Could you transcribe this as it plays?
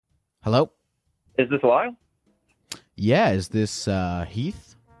Hello? Is this Lyle? Yeah, is this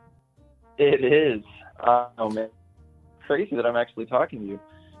Heath? It is. Oh man, crazy that I'm actually talking to you.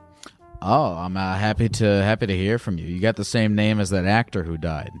 Oh, I'm happy to hear from you. You got the same name as that actor who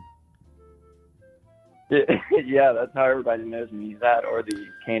died. Yeah, that's how everybody knows me. That or the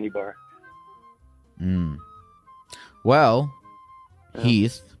candy bar. Mm. Well, Yeah.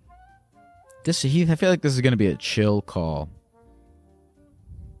 Heath. Heath, I feel like this is going to be a chill call.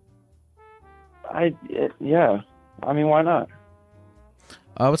 Yeah. I mean, why not?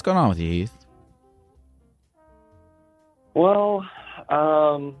 What's going on with you, Heath? Well,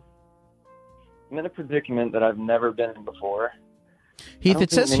 I'm in a predicament that I've never been in before. Heath,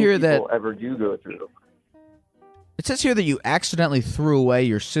 it says here that ever do go through. it says here that you accidentally threw away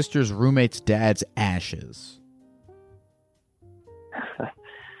your sister's roommate's dad's ashes.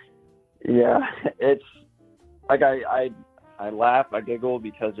 Yeah, it's like I laugh, I giggle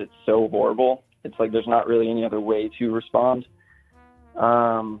because it's so horrible. It's like there's not really any other way to respond.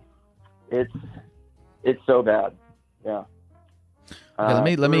 It's so bad. Yeah. Okay,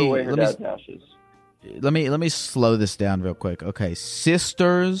 Ashes. let me slow this down real quick. Okay,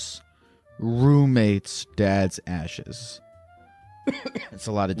 sister's roommate's dad's ashes. It's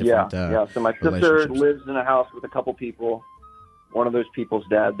a lot of different. Yeah. So my sister relationships. lives in a house with a couple people. One of those people's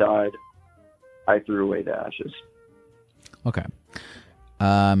dad died. I threw away the ashes. Okay.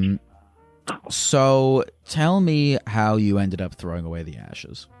 So tell me how you ended up throwing away the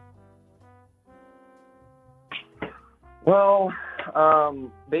ashes. Well,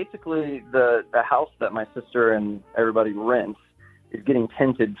 basically the house that my sister and everybody rents is getting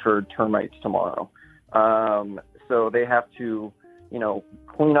tented for termites tomorrow. So they have to,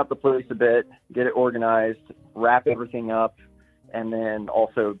 clean up the place a bit, get it organized, wrap everything up, and then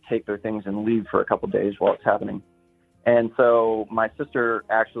also take their things and leave for a couple of days while it's happening. And so my sister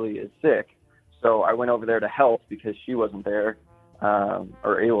actually is sick. So I went over there to help because she wasn't there,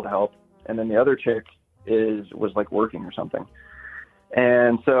 or able to help. And then the other chick was like working or something.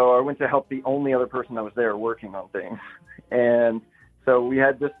 And so I went to help the only other person that was there working on things. And so we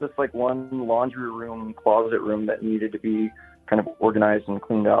had this like one laundry room, closet room that needed to be kind of organized and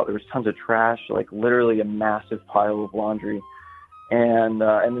cleaned out. There was tons of trash, like literally a massive pile of laundry. And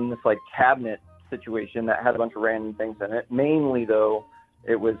then this like cabinet situation that had a bunch of random things in it. Mainly though,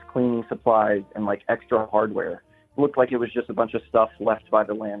 it was cleaning supplies and like extra hardware. It looked like it was just a bunch of stuff left by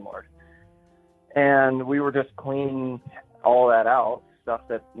the landlord. And we were just cleaning all that out, stuff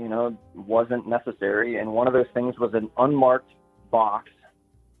that, wasn't necessary. And one of those things was an unmarked box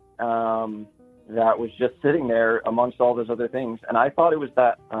that was just sitting there amongst all those other things. And I thought it was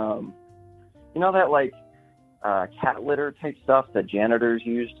that, that like cat litter type stuff that janitors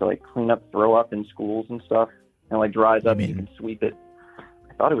use to like clean up throw up in schools and stuff, and like dries up and you can sweep it.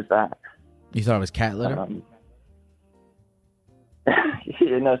 I thought it was that. You thought it was cat litter?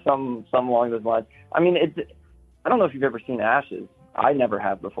 Some along those lines. I mean, I don't know if you've ever seen ashes. I never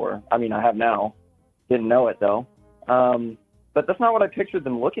have before. I mean, I have now. Didn't know it though. But that's not what I pictured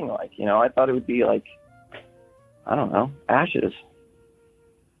them looking like. I thought it would be like, I don't know, ashes.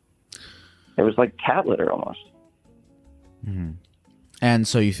 It was like cat litter almost. Mm-hmm. And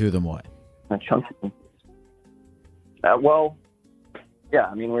so you threw them away? A chunk of them. Well, yeah.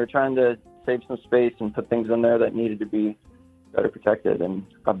 I mean, we were trying to save some space and put things in there that needed to be better protected, and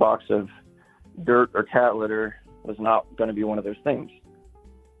a box of dirt or cat litter was not going to be one of those things.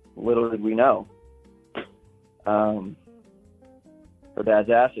 Little did we know. Her dad's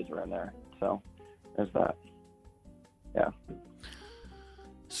ashes were in there, so there's that. Yeah.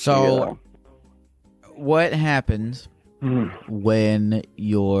 So, what happened when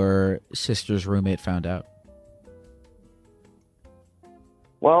your sister's roommate found out?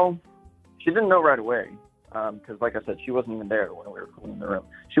 Well, she didn't know right away. Because, like I said, she wasn't even there when we were cleaning the room.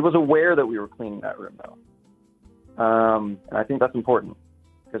 She was aware that we were cleaning that room, though. And I think that's important,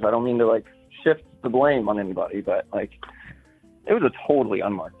 because I don't mean to, like, shift the blame on anybody, but, like, it was a totally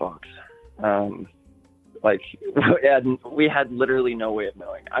unmarked box. We had literally no way of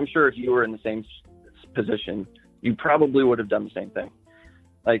knowing. I'm sure if you were in the same position, you probably would have done the same thing.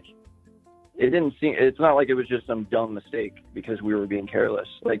 Like, it's not like it was just some dumb mistake because we were being careless.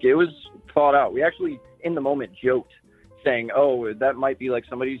 Like, it was thought out. We actually, in the moment, joked, saying, oh, that might be like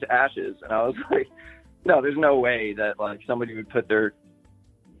somebody's ashes. And I was like, no, there's no way that like somebody would put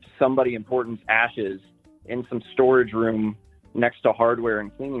somebody important's ashes in some storage room next to hardware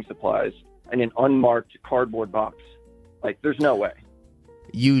and cleaning supplies in an unmarked cardboard box. Like, there's no way.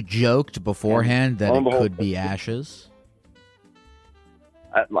 You joked beforehand that it could be ashes?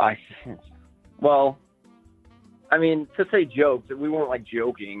 Well, I mean, to say jokes, we weren't like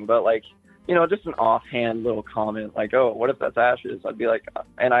joking, but like, just an offhand little comment like, oh, what if that's ashes? I'd be like,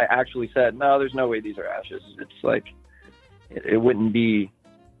 and I actually said, no, there's no way these are ashes. It's like, it wouldn't be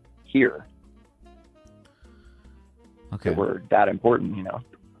here. Okay. If it were that important,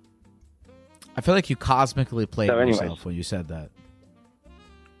 I feel like you cosmically played So anyways. yourself when you said that.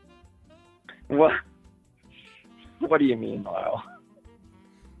 What do you mean, Lyle?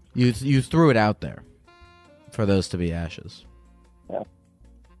 You threw it out there for those to be ashes.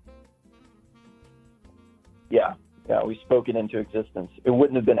 Yeah, we spoke it into existence. It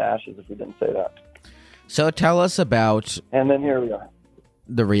wouldn't have been ashes if we didn't say that. So tell us about And then here we are.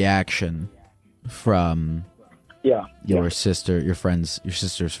 the reaction from your sister's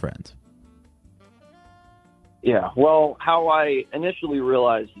friend. Yeah. Well, how I initially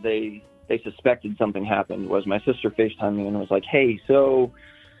realized they suspected something happened was my sister FaceTimed me and was like, hey, so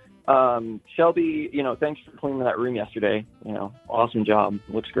Shelby, thanks for cleaning that room yesterday. Awesome job.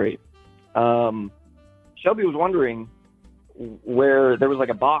 Looks great. Shelby was wondering where there was like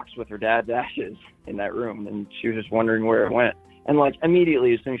a box with her dad's ashes in that room, and she was just wondering where it went. And like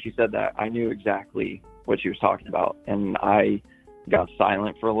immediately, as soon as she said that, I knew exactly what she was talking about, and I got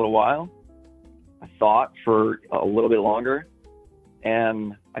silent for a little while. I thought for a little bit longer,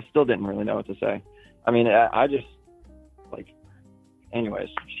 and I still didn't really know what to say. I mean, I just anyways,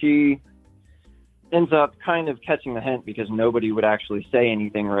 she ends up kind of catching the hint because nobody would actually say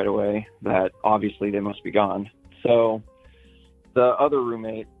anything right away that obviously they must be gone. So the other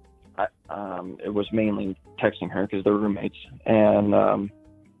roommate, it was mainly texting her because they're roommates. And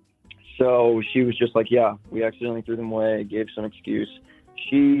so she was just like, yeah, we accidentally threw them away, gave some excuse.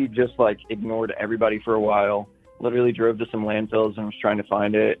 She just ignored everybody for a while, literally drove to some landfills and was trying to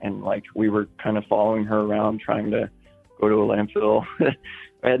find it. And we were kind of following her around trying to go to a landfill.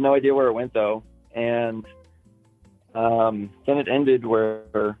 I had no idea where it went though. And then it ended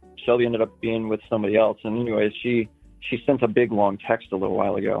where Shelby ended up being with somebody else. And anyways, she sent a big long text a little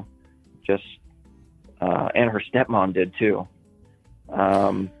while ago, and her stepmom did too.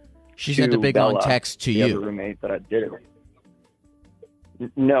 She sent a big long text to the you. other roommate that I did it with.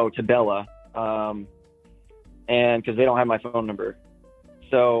 No, to Bella. And because they don't have my phone number.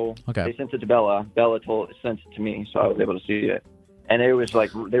 So They sent it to Bella. Bella sent it to me, so I was able to see it. And it was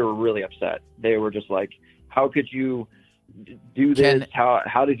they were really upset. They were just like, how could you do this?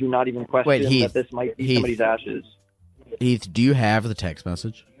 How did you not even question that this might be somebody's ashes? Heath, do you have the text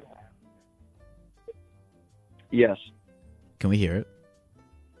message? Yes. Can we hear it?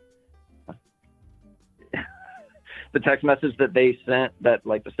 The text message that they sent, that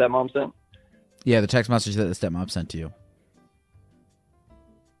the stepmom sent? Yeah, the text message that the stepmom sent to you.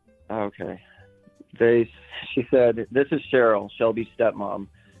 Okay. She said, this is Cheryl, Shelby's stepmom.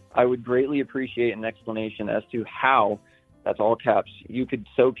 I would greatly appreciate an explanation as to how, that's all caps, you could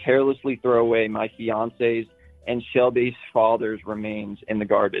so carelessly throw away my fiance's and Shelby's father's remains in the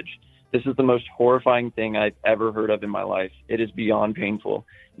garbage. This is the most horrifying thing I've ever heard of in my life. It is beyond painful.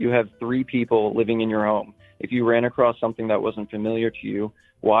 You have 3 people living in your home. If you ran across something that wasn't familiar to you,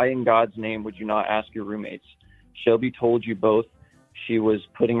 why in God's name would you not ask your roommates? Shelby told you both she was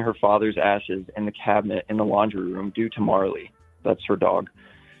putting her father's ashes in the cabinet in the laundry room due to Marley. That's her dog.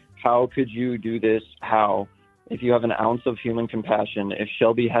 How could you do this? How? If you have an ounce of human compassion, if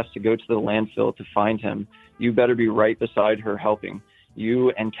Shelby has to go to the landfill to find him, you better be right beside her helping.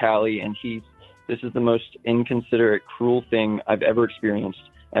 You and Callie and Heath, this is the most inconsiderate, cruel thing I've ever experienced.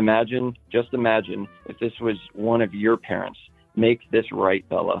 Just imagine if this was one of your parents. Make this right,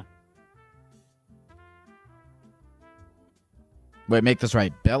 Bella. Wait, make this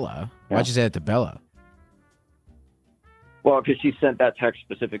right, Bella? Yeah. Why'd you say it to Bella? Well, because she sent that text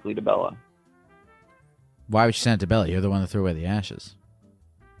specifically to Bella. Why would she send it to Bella? You're the one that threw away the ashes.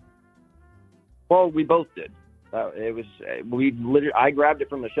 Well, we both did. It was I grabbed it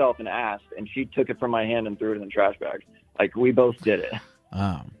from the shelf and asked, and she took it from my hand and threw it in the trash bag. We both did it.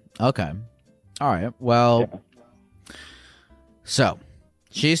 Oh, okay. All right. Well, So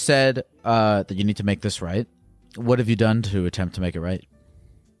she said that you need to make this right. What have you done to attempt to make it right?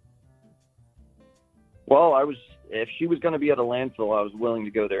 Well, if she was going to be at a landfill, I was willing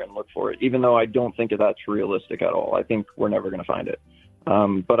to go there and look for it, even though I don't think that's realistic at all. I think we're never going to find it.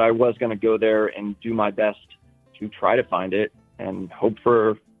 But I was going to go there and do my best to try to find it and hope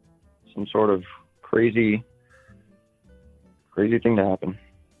for some sort of crazy thing to happen.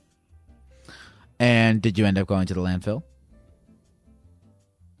 And did you end up going to the landfill?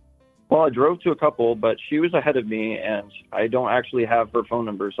 Well, I drove to a couple, but she was ahead of me, and I don't actually have her phone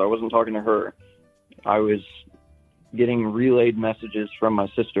number, so I wasn't talking to her. I was getting relayed messages from my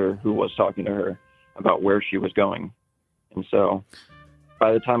sister, who was talking to her. about where she was going. And so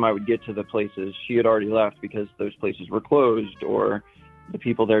by the time I would get to the places, she had already left because those places were closed or the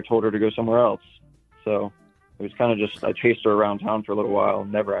people there told her to go somewhere else. So it was kind of just, I chased her around town for a little while,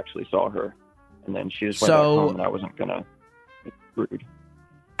 never actually saw her. And then she just went back home, and I wasn't going to be rude.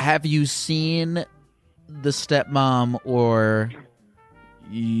 Have you seen the stepmom or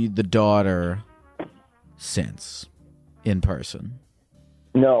the daughter since in person?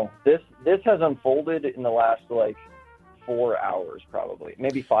 No, this has unfolded in the last 4 hours, probably,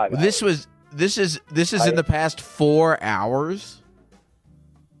 maybe 5 hours. This is in the past 4 hours.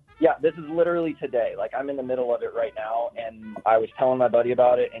 Yeah, this is literally today. I'm in the middle of it right now, and I was telling my buddy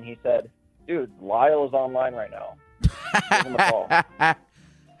about it, and he said, "Dude, Lyle is online right now. Give him a call."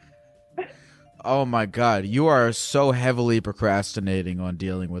 Oh my God, you are so heavily procrastinating on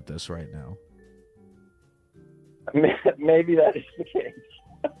dealing with this right now. Maybe that is the case.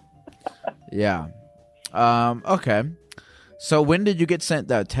 Yeah. Okay. So when did you get sent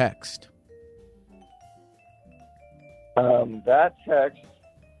that text? That text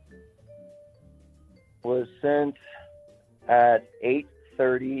was sent at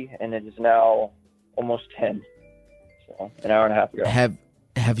 8:30, and it is now almost 10. So an hour and a half ago.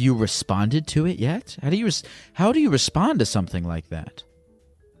 Have you responded to it yet? How do you respond to something like that?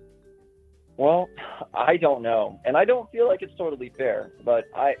 Well, I don't know, and I don't feel like it's totally fair, but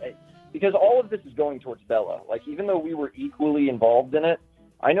because all of this is going towards Bella. Even though we were equally involved in it,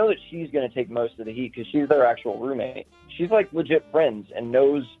 I know that she's going to take most of the heat because she's their actual roommate. She's legit friends and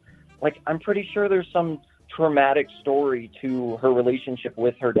knows, I'm pretty sure there's some traumatic story to her relationship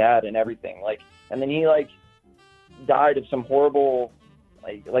with her dad and everything. And then he died of some horrible,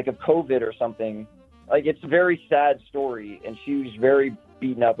 of COVID or something. It's a very sad story, and she was very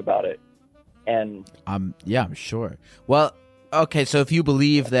beaten up about it. And yeah, I'm sure. Well, okay, so if you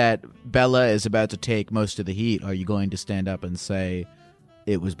believe that Bella is about to take most of the heat, are you going to stand up and say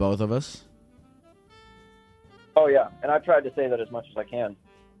it was both of us? Oh yeah, and I've tried to say that as much as I can.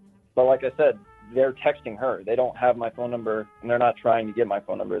 But like I said, they're texting her. They don't have my phone number, and they're not trying to get my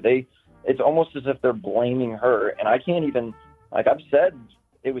phone number. It's almost as if they're blaming her, and I can't even, I've said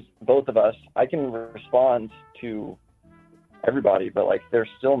it was both of us. I can respond to everybody, but they're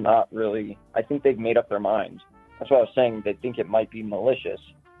still not really, I think they've made up their mind. That's what I was saying. They think it might be malicious.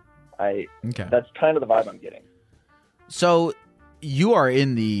 Okay. That's kind of the vibe I'm getting. So you are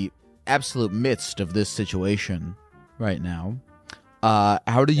in the absolute midst of this situation right now.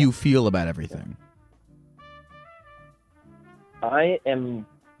 How do you feel about everything? I am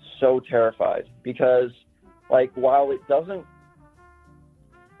so terrified because, while it doesn't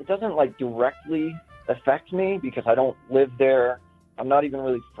directly affect me because I don't live there. I'm not even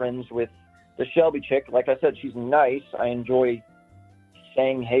really friends with the Shelby chick. Like I said, she's nice. I enjoy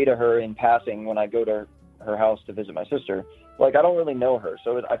saying hey to her in passing when I go to her house to visit my sister. I don't really know her,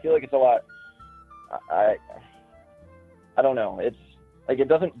 so I feel like it's a lot. I don't know. It's it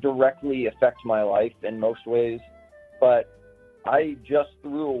doesn't directly affect my life in most ways, but I just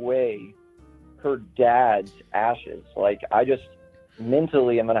threw away her dad's ashes. I just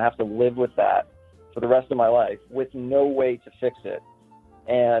mentally am going to have to live with that for the rest of my life with no way to fix it.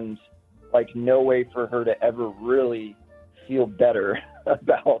 And no way for her to ever really feel better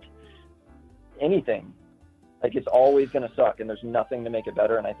about anything. It's always going to suck, and there's nothing to make it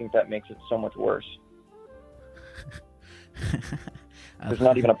better. And I think that makes it so much worse. There's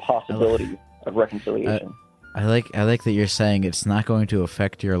not even a possibility of reconciliation. I like that you're saying it's not going to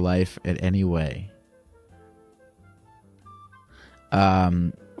affect your life in any way.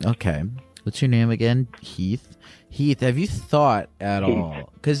 Okay. What's your name again? Heath? Heath, have you thought at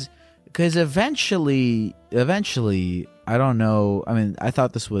all? Because eventually, I don't know. I mean, I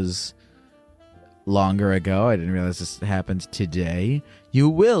thought this was longer ago. I didn't realize this happened today. You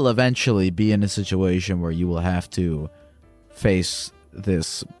will eventually be in a situation where you will have to face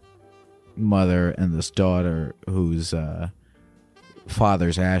this mother and this daughter whose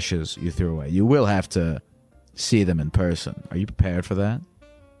father's ashes you threw away. You will have to see them in person. Are you prepared for that?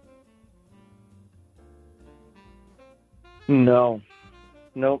 No.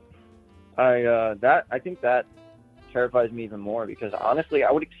 Nope. I think that terrifies me even more because honestly,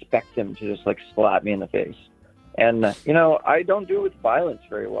 I would expect him to just slap me in the face. And I don't do it with violence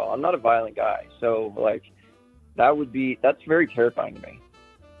very well. I'm not a violent guy. So that's very terrifying to me.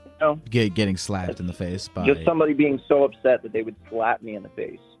 Getting slapped in the face by just somebody being so upset that they would slap me in the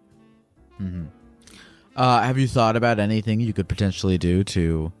face. Mm-hmm. Have you thought about anything you could potentially do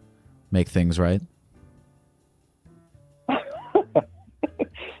to make things right?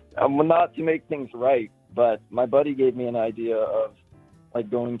 Not to make things right, but my buddy gave me an idea of like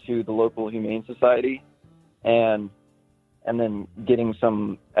going to the local humane society and then getting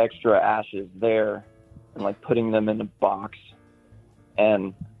some extra ashes there and like putting them in a box,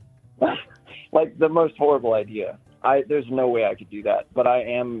 and like the most horrible idea. There's no way I could do that, but I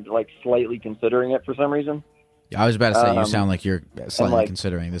am like slightly considering it for some reason. I was about to say, you sound like you're slightly like,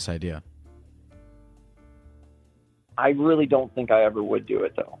 considering this idea. I really don't think I ever would do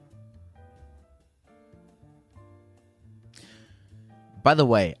it, though. By the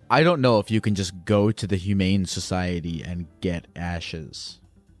way, I don't know if you can just go to the Humane Society and get ashes.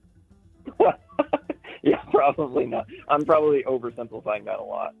 Yeah, probably not. I'm probably oversimplifying that a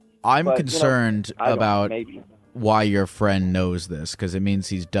lot. I'm but, concerned about maybe. Why your friend knows this, because it means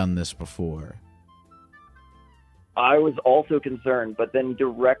he's done this before. I was also concerned, but then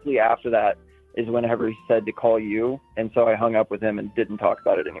directly after that is whenever he said to call you, and so I hung up with him and didn't talk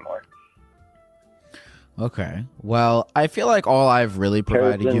about it anymore. Okay. Well, I feel like all I've really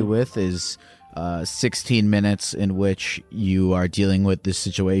provided you with is 16 minutes in which you are dealing with this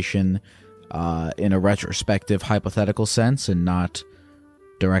situation in a retrospective, hypothetical sense and not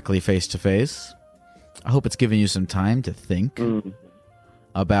directly face-to-face. I hope it's given you some time to think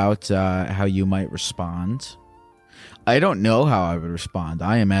about how you might respond. I don't know how I would respond.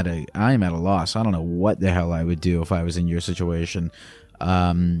 I am at a loss. I don't know what the hell I would do if I was in your situation.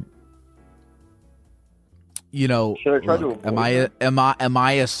 You know, should I try to avoid am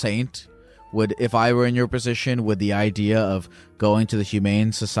I a saint? If I were in your position, would the idea of going to the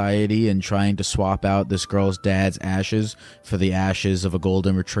Humane Society and trying to swap out this girl's dad's ashes for the ashes of a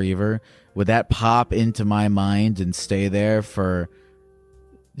golden retriever, would that pop into my mind and stay there for,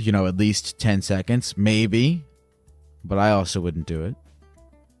 at least 10 seconds? Maybe. But I also wouldn't do it.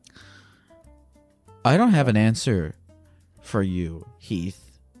 I don't have an answer for you,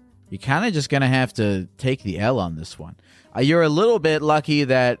 Heath. You're kind of just going to have to take the L on this one. You're a little bit lucky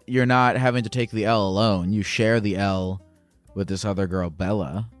that you're not having to take the L alone. You share the L with this other girl,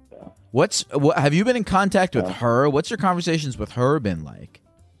 Bella. Have you been in contact with her? What's your conversations with her been like?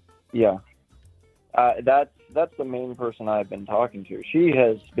 Yeah. That's the main person I've been talking to. She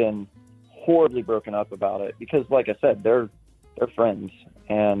has been horribly broken up about it because, like I said, they're friends,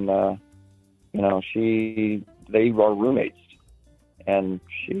 and they are roommates, and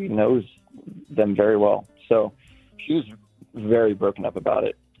she knows them very well. So she's very broken up about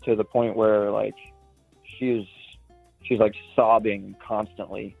it to the point where like she's like sobbing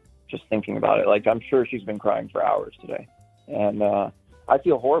constantly just thinking about it. Like I'm sure she's been crying for hours today, and I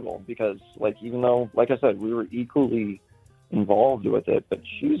feel horrible because like even though, like I said, we were equally involved with it, but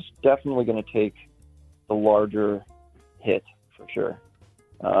she's definitely going to take the larger hit for sure.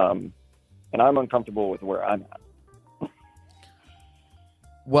 And I'm uncomfortable with where I'm at.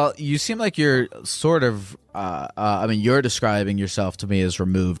 Well, you seem like you're sort of, you're describing yourself to me as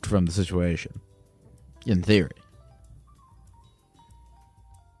removed from the situation, in theory.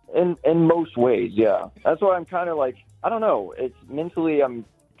 In most ways, yeah. That's why I'm kind of like, I don't know. It's mentally, I'm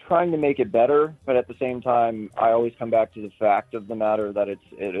trying to make it better, but at the same time, I always come back to the fact of the matter that it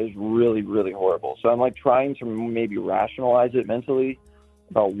is really, really horrible. So I'm like trying to maybe rationalize it mentally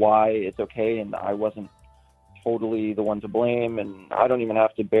about why it's okay and I wasn't totally the one to blame, and I don't even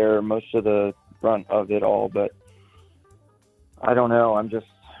have to bear most of the brunt of it all. But I don't know. I'm just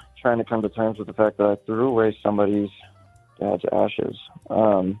trying to come to terms with the fact that I threw away somebody's dad's ashes.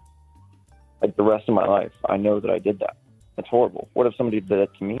 Like the rest of my life, I know that I did that. It's horrible. What if somebody did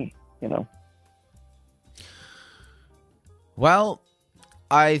that to me, Well,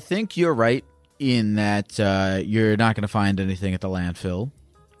 I think you're right in that you're not going to find anything at the landfill.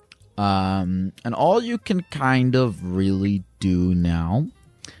 And all you can kind of really do now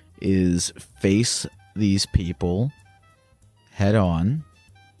is face these people head on.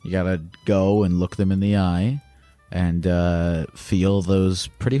 You got to go and look them in the eye and feel those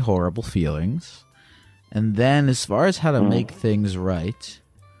pretty horrible feelings. And then as far as how to make things right,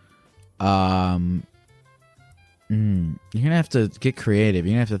 you're going to have to get creative.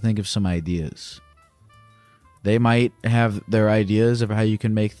 You're going to have to think of some ideas. They might have their ideas of how you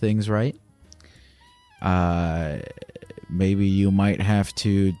can make things right. Maybe you might have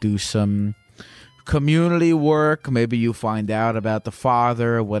to do some community work. Maybe you find out about the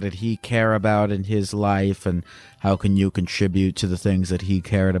father. What did he care about in his life? And how can you contribute to the things that he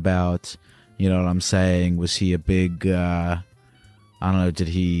cared about? You know what I'm saying? Was he a big, I don't know,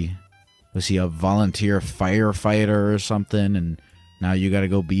 was he a volunteer firefighter or something? And now you got to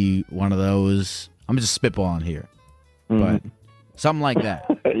go be one of those. I'm just spitballing here. But something like that.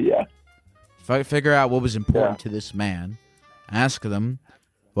 Yeah. Figure out what was important to this man. Ask them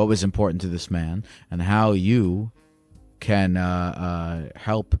what was important to this man and how you can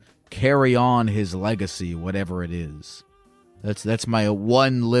help carry on his legacy, whatever it is. That's my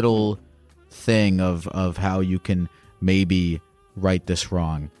one little thing of how you can maybe right this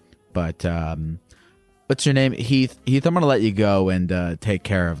wrong. But what's your name? Heath, I'm going to let you go and take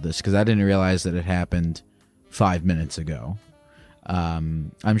care of this because I didn't realize that it happened 5 minutes ago.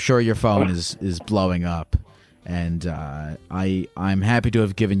 I'm sure your phone is blowing up, and I'm happy to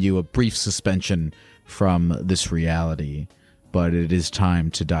have given you a brief suspension from this reality, but it is time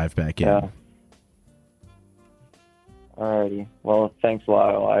to dive back in. Yeah. Alrighty. Well, thanks,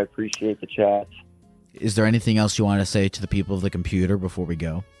 Lyle. I appreciate the chat. Is there anything else you want to say to the people of the computer before we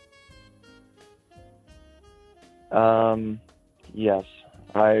go? Yes.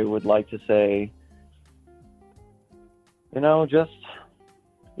 I would like to say, just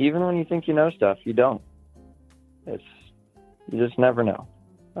even when you think you know stuff, you don't. You just never know.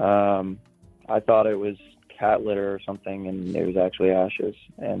 I thought it was cat litter or something, and it was actually ashes.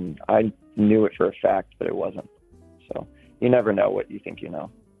 And I knew it for a fact, but it wasn't. So you never know what you think you know.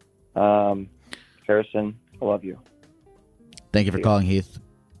 Harrison, I love you. Thank you for calling, Heath.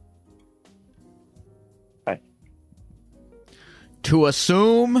 Bye. To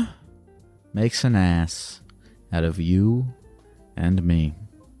assume makes an ass out of you and me.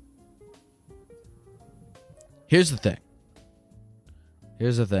 Here's the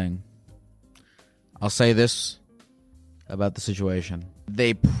thing. I'll say this about the situation.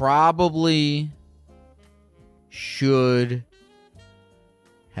 They probably should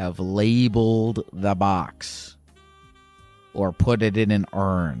have labeled the box or put it in an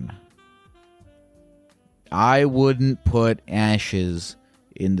urn. I wouldn't put ashes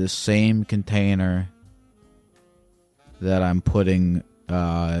in the same container that I'm putting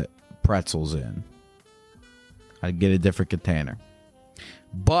pretzels in. I'd get a different container.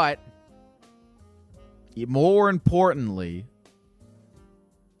 But more importantly,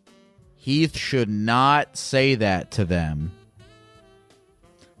 Heath should not say that to them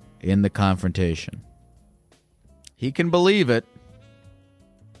in the confrontation. He can believe it.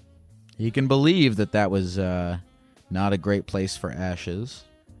 He can believe that was not a great place for ashes.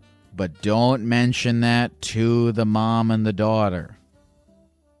 But don't mention that to the mom and the daughter.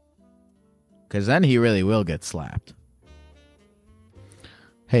 Because then he really will get slapped.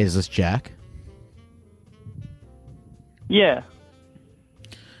 Hey, is this Jack? Yeah.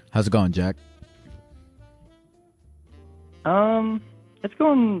 How's it going, Jack? It's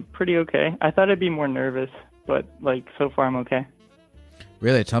going pretty okay. I thought I'd be more nervous, but so far I'm okay.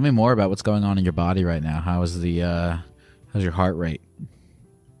 Really? Tell me more about what's going on in your body right now. How's your heart rate?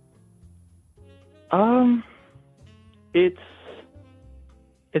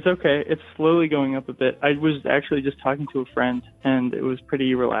 It's okay. It's slowly going up a bit. I was actually just talking to a friend, and it was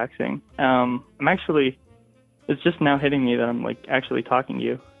pretty relaxing. It's just now hitting me that I'm actually talking to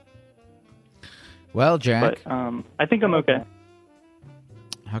you. Well, Jack. But I think I'm okay.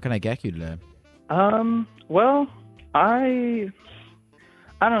 How can I get you today? Well, I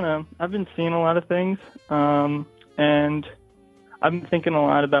don't know. I've been seeing a lot of things, and I've been thinking a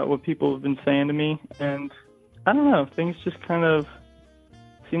lot about what people have been saying to me, and I don't know. Things just kind of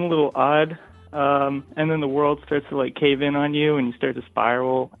seem a little odd, and then the world starts to cave in on you, and you start to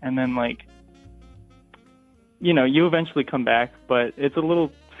spiral, and then you eventually come back, but it's a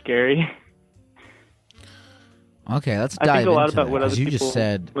little scary. Okay, let's dive into that. I think a lot about what other you people, just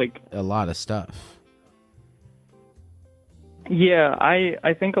said a lot of stuff. Yeah,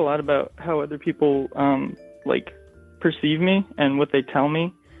 I think a lot about how other people perceive me and what they tell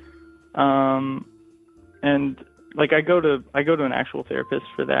me, and I go to an actual therapist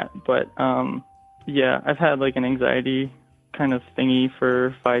for that. But yeah, I've had an anxiety kind of thingy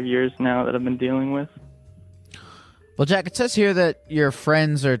for 5 years now that I've been dealing with. Well, Jack, it says here that your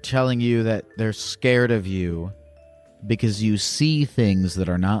friends are telling you that they're scared of you because you see things that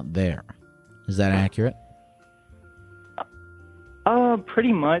are not there. Is that accurate?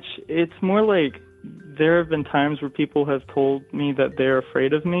 Pretty much. It's more there have been times where people have told me that they're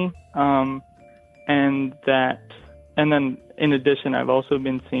afraid of me, and then in addition, I've also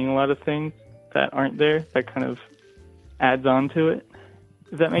been seeing a lot of things that aren't there that kind of adds on to it.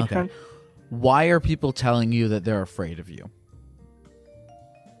 Does that make sense? Why are people telling you that they're afraid of you?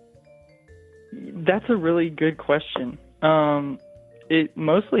 That's a really good question. It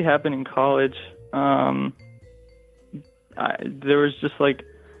mostly happened in college. There was just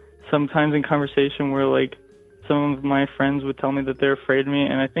sometimes in conversation where some of my friends would tell me that they're afraid of me,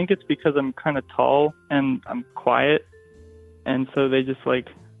 and I think it's because I'm kind of tall and I'm quiet, and so they just I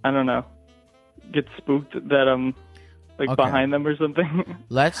don't know, get spooked that I'm like Okay. behind them or something.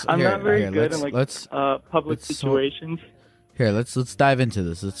 I'm not very good in like public let's situations. Let's dive into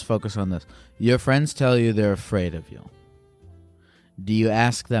this. Let's focus on this. Your friends tell you they're afraid of you. Do you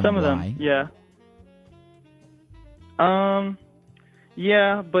ask them Some of why? them, yeah.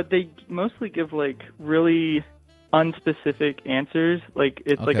 Yeah, but they mostly give like really unspecific answers. Like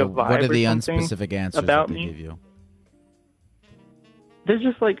it's like a vibe. What are the or something unspecific answers about that they me. give you? They're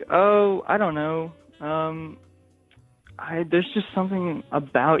just like, oh, I don't know. There's just something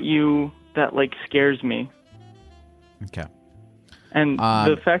about you that like scares me. Okay. And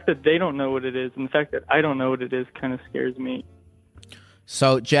the fact that they don't know what it is, and the fact that I don't know what it is, kind of scares me.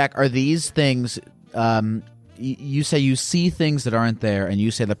 So, Jack, are these things? You say you see things that aren't there, and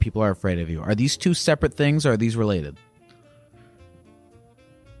you say that people are afraid of you. Are these two separate things, or are these related?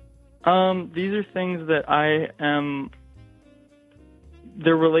 These are things that I am.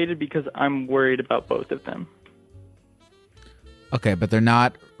 They're related because I'm worried about both of them. Okay, but they're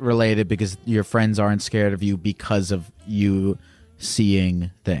not related because your friends aren't scared of you because of you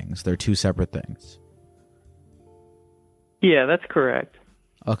seeing things. They're two separate things. Yeah, that's correct.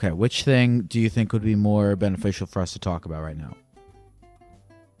 Okay, which thing do you think would be more beneficial for us to talk about right now?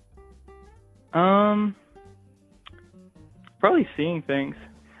 Probably seeing things.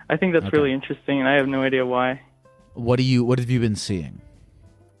 I think that's really interesting, and I have no idea why. What have you been seeing?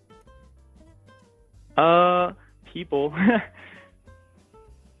 People.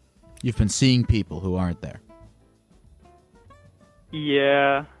 You've been seeing people who aren't there.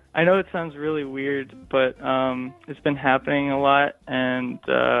 Yeah, I know it sounds really weird, but it's been happening a lot, and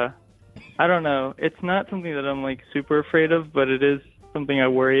I don't know. It's not something that I'm like super afraid of, but it is something I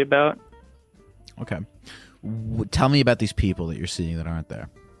worry about. Okay. Tell me about these people that you're seeing that aren't there.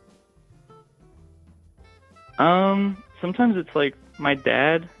 Sometimes it's like my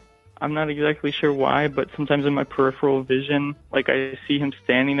dad. I'm not exactly sure why, but sometimes in my peripheral vision, like I see him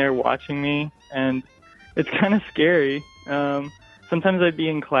standing there watching me, and it's kind of scary. Sometimes I'd be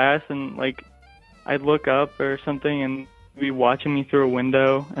in class and like I'd look up or something and he'd be watching me through a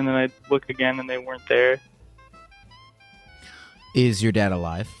window, and then I'd look again and they weren't there. Is your dad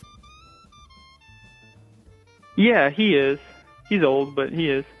alive? Yeah, he is. He's old, but he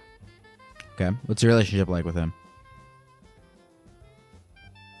is. Okay. What's your relationship like with him?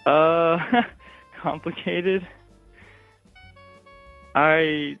 Complicated.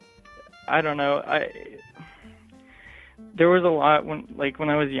 I don't know. There was a lot when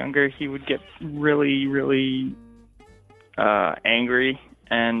I was younger, he would get really, really angry,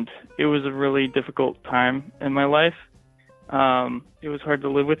 and it was a really difficult time in my life. It was hard to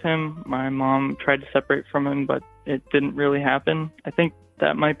live with him. My mom tried to separate from him, but it didn't really happen. I think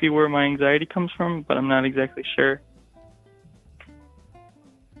that might be where my anxiety comes from, but I'm not exactly sure.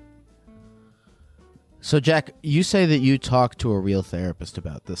 So, Jack, you say that you talk to a real therapist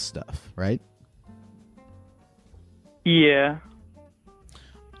about this stuff, right? Yeah.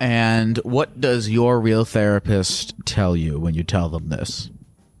 And what does your real therapist tell you when you tell them this?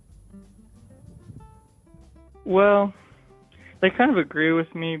 Well, they kind of agree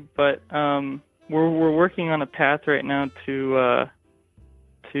with me, but we're working on a path right now to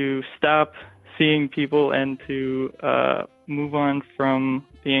stop seeing people and to move on from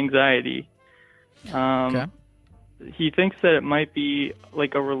the anxiety. Okay. He thinks that it might be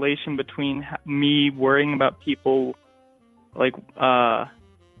like a relation between me worrying about people, like how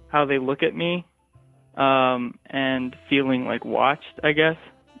they look at me, and feeling like watched, I guess,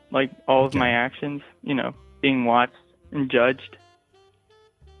 like all of my actions, being watched and judged.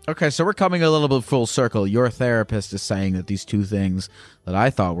 Okay, so we're coming a little bit full circle. Your therapist is saying that these two things that I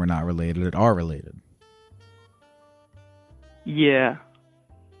thought were not related are related. Yeah.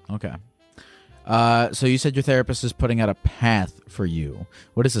 Okay. So you said your therapist is putting out a path for you.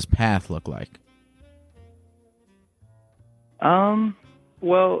 What does this path look like?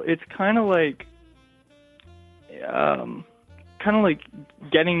 Well, it's kind of like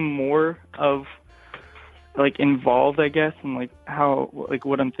getting more of like involved, I guess, and like how, like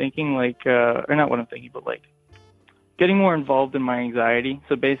what I'm thinking, like, or not what I'm thinking, but like getting more involved in my anxiety.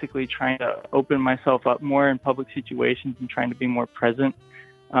 So basically trying to open myself up more in public situations and trying to be more present.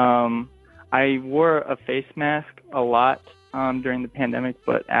 I wore a face mask a lot during the pandemic,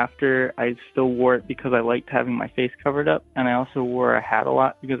 but after I still wore it because I liked having my face covered up, and I also wore a hat a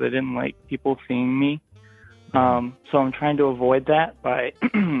lot because I didn't like people seeing me. So I'm trying to avoid that by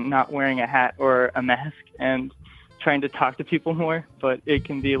not wearing a hat or a mask and trying to talk to people more, but it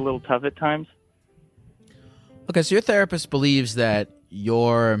can be a little tough at times. Okay, so your therapist believes that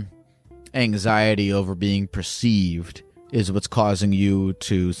your anxiety over being perceived is what's causing you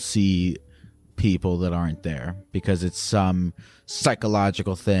to see people that aren't there because it's some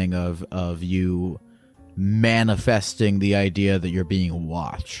psychological thing of you manifesting the idea that you're being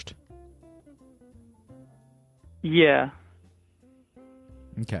watched. Yeah.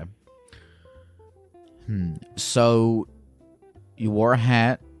 Okay. So you wore a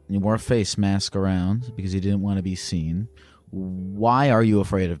hat, you wore a face mask around because you didn't want to be seen. Why are you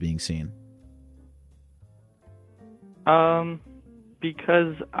afraid of being seen?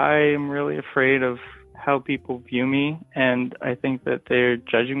 Because I am really afraid of how people view me, and I think that they're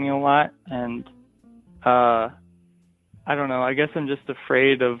judging me a lot, and I don't know, I guess I'm just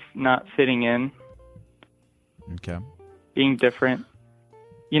afraid of not fitting in. Okay. Being different.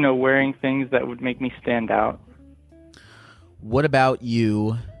 You know, wearing things that would make me stand out. What about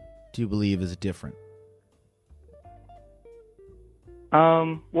you do you believe is different?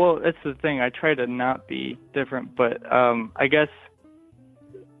 Well, that's the thing. I try to not be different, but I guess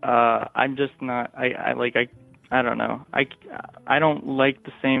I'm just not. I don't know. I don't like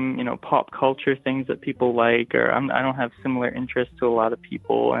the same, you know, pop culture things that people like, or I don't have similar interests to a lot of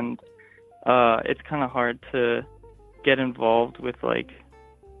people, and it's kind of hard to get involved with, like,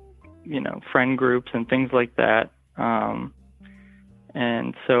 you know, friend groups and things like that.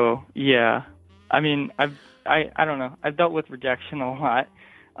 And so, yeah, I mean, I don't know. I've dealt with rejection a lot.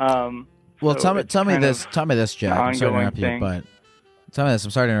 Well, so tell me this, Jack. I'm sorry to interrupt you, but tell me this.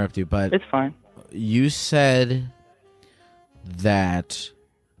 I'm sorry to interrupt you, but it's fine. You said that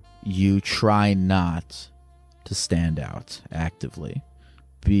you try not to stand out actively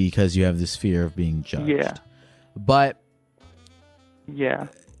because you have this fear of being judged. Yeah. But yeah,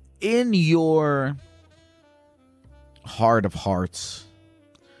 in your heart of hearts,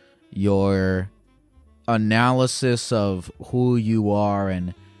 your analysis of who you are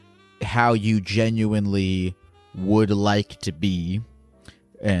and how you genuinely would like to be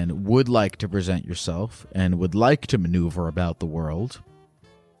and would like to present yourself and would like to maneuver about the world,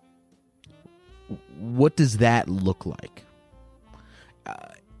 what does that look like?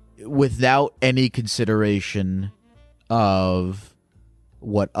 Without any consideration of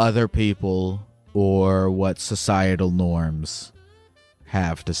what other people or what societal norms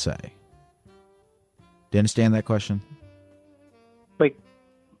have to say. Do you understand that question?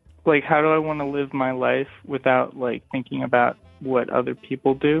 Like how do I want to live my life without, like, thinking about what other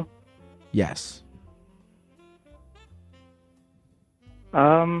people do? Yes.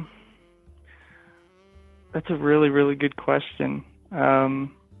 That's a really, really good question.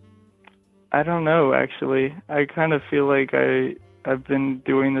 I don't know, actually. I kind of feel like I've been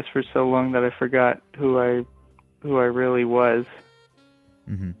doing this for so long that I forgot who I really was.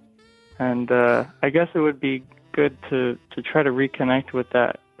 Mm-hmm. And I guess it would be good to try to reconnect with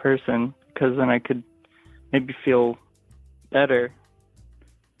that person, because then I could maybe feel better,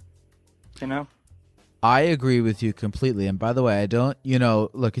 you know? I agree with you completely. And by the way, I don't,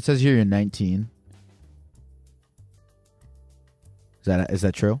 look, it says here you're 19. Is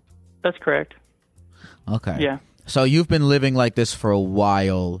that true? That's correct. Okay. Yeah. So you've been living like this for a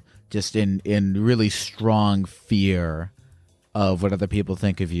while, just in really strong fear of what other people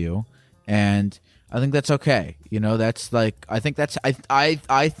think of you. And I think that's okay. That's like, I think that's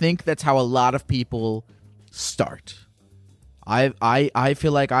how a lot of people start. I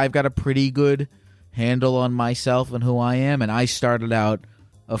feel like I've got a pretty good handle on myself and who I am, and I started out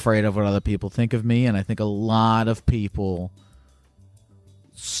afraid of what other people think of me, and I think a lot of people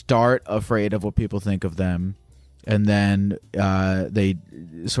start afraid of what people think of them, and then they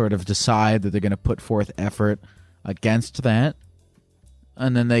sort of decide that they're going to put forth effort against that,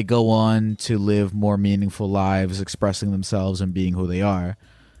 and then they go on to live more meaningful lives, expressing themselves and being who they are.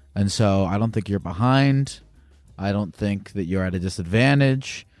 And so I don't think you're behind. I don't think that you're at a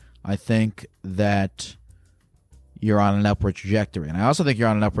disadvantage. I think that you're on an upward trajectory. And I also think you're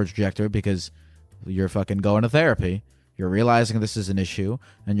on an upward trajectory because you're fucking going to therapy. You're realizing this is an issue,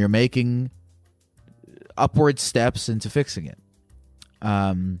 and you're making upward steps into fixing it.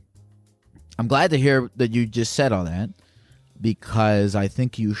 I'm glad to hear that you just said all that, because I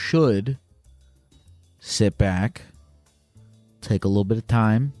think you should sit back, take a little bit of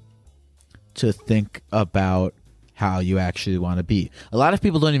time to think about how you actually want to be. A lot of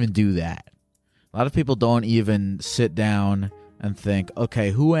people don't even do that. A lot of people don't even sit down and think, okay,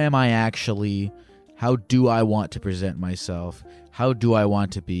 who am I actually? How do I want to present myself? How do I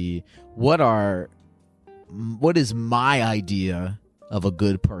want to be? What is my idea of a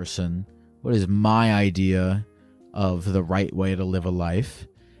good person? What is my idea of the right way to live a life?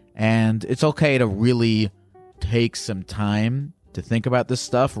 And it's okay to really take some time to think about this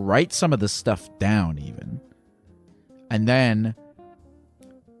stuff, write some of this stuff down even. And then,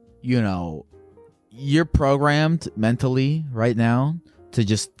 you're programmed mentally right now to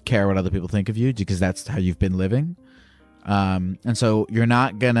just care what other people think of you because that's how you've been living. And so you're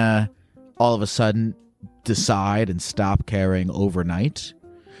not gonna all of a sudden decide and stop caring overnight.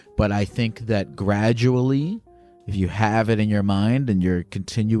 But I think that gradually, if you have it in your mind and you're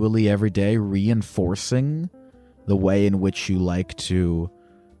continually every day reinforcing the way in which you want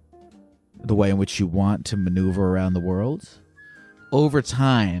to maneuver around the world, over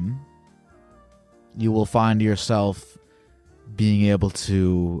time, you will find yourself being able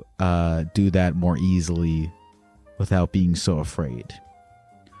to do that more easily without being so afraid.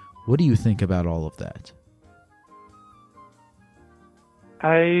 What do you think about all of that?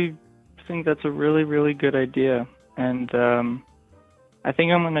 I think that's a really, really good idea. And I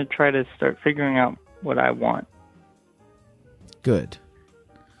think I'm going to try to start figuring out what I want. Good.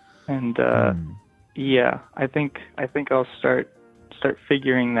 And yeah, I think I'll start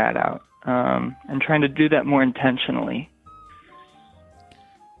figuring that out and trying to do that more intentionally.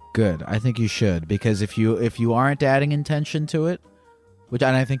 Good. I think you should, because if you aren't adding intention to it, and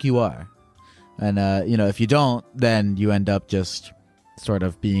I think you are, and if you don't, then you end up just sort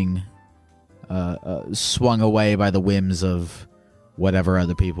of being swung away by the whims of whatever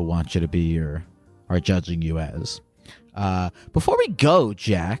other people want you to be or are judging you as. Before we go,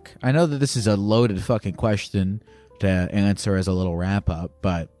 Jack, I know that this is a loaded fucking question to answer as a little wrap up,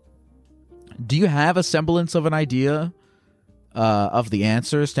 but do you have a semblance of an idea of the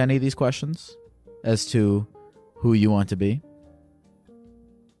answers to any of these questions as to who you want to be?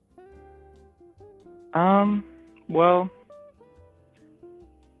 Well,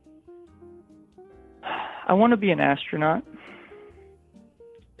 I want to be an astronaut,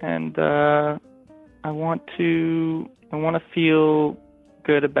 and I want to feel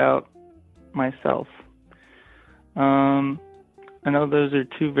good about myself. I know those are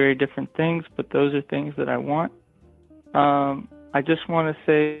two very different things, but those are things that I want. I just want to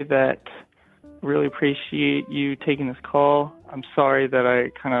say that I really appreciate you taking this call. I'm sorry that I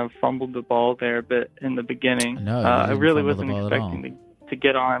kind of fumbled the ball there a bit in the beginning. No, I really wasn't expecting to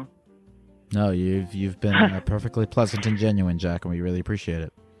get on. No, you've been perfectly pleasant and genuine, Jack, and we really appreciate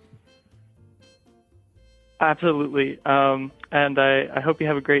it. Absolutely. And I hope you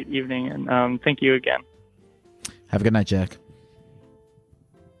have a great evening, and thank you again. Have a good night, Jack.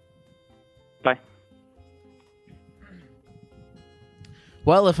 Bye.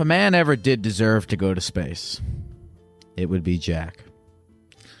 Well, if a man ever did deserve to go to space, it would be Jack.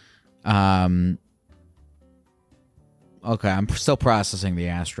 Okay, I'm still processing the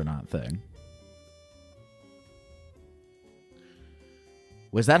astronaut thing.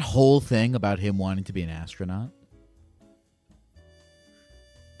 Was that whole thing about him wanting to be an astronaut?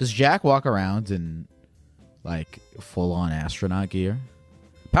 Does Jack walk around in, like, full-on astronaut gear?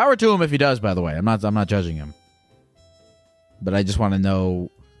 Power to him if he does, by the way. I'm not judging him. But I just want to know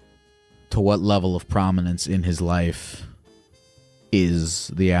to what level of prominence in his life is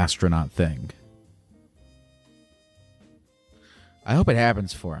the astronaut thing. I hope it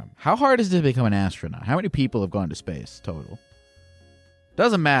happens for him. How hard is it to become an astronaut? How many people have gone to space total?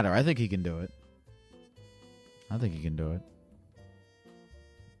 Doesn't matter. I think he can do it.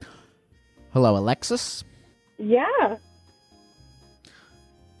 Hello, Alexis? Yeah.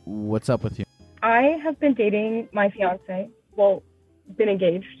 What's up with you? I have been dating my fiance. Well, been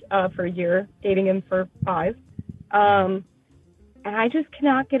engaged for a year, dating him for 5. And I just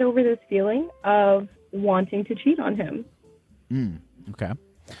cannot get over this feeling of wanting to cheat on him. Okay.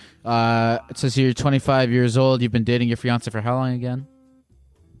 It says you're 25 years old. You've been dating your fiance for how long again?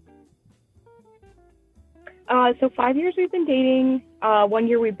 So 5 years we've been dating. 1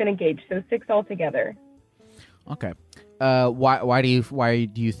 year we've been engaged. So 6 altogether. Okay. Why do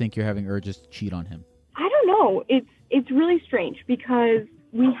you think you're having urges to cheat on him? I don't know. It's really strange because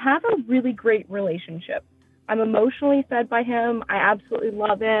we have a really great relationship. I'm emotionally fed by him. I absolutely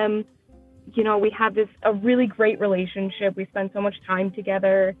love him. You know, we have a really great relationship. We spend so much time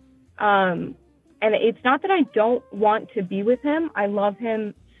together. And it's not that I don't want to be with him. I love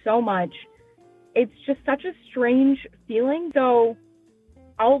him so much. It's just such a strange feeling. So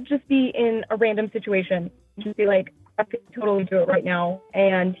I'll just be in a random situation, just be like, I could totally do it right now,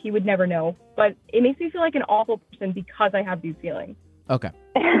 and he would never know. But it makes me feel like an awful person because I have these feelings. Okay.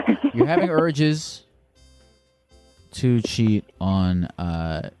 You're having urges to cheat on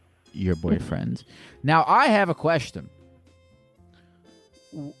your boyfriend. Now, I have a question.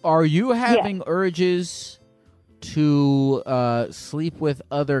 Are you having urges to sleep with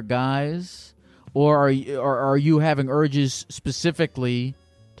other guys? Or are you having urges specifically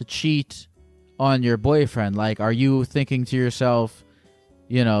to cheat on your boyfriend? Like, are you thinking to yourself,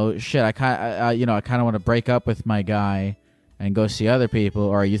 shit, I kind of want to break up with my guy and go see other people?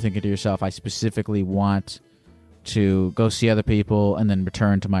 Or are you thinking to yourself, I specifically want to go see other people and then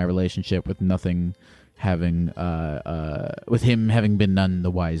return to my relationship with nothing having, with him having been none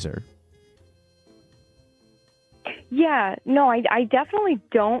the wiser? Yeah, no, I definitely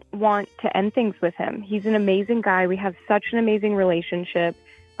don't want to end things with him. He's an amazing guy. We have such an amazing relationship.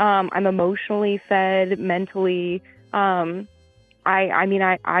 I'm emotionally fed, mentally. I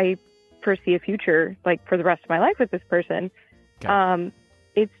foresee a future like for the rest of my life with this person. Okay.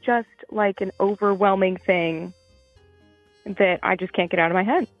 It's just like an overwhelming thing that I just can't get out of my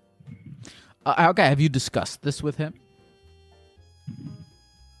head. Okay, have you discussed this with him?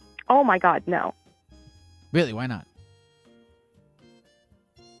 Oh my God, no. Really? Why not?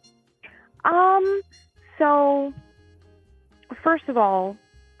 So first of all,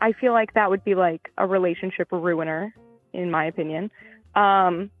 I feel like that would be like a relationship ruiner, in my opinion.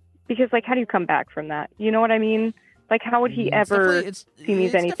 Because like, how do you come back from that? You know what I mean? Like, how would he ever see me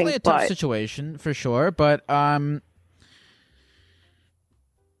as anything definitely a but? tough situation for sure, but I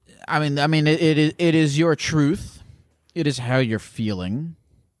mean, it is your truth. It is how you're feeling.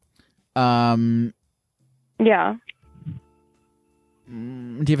 Yeah.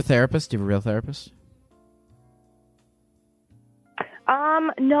 Do you have a therapist? Do you have a real therapist?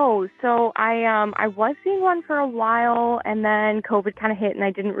 No. So I was seeing one for a while, and then COVID kind of hit, and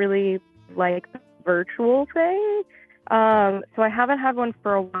I didn't really like the virtual thing. So I haven't had one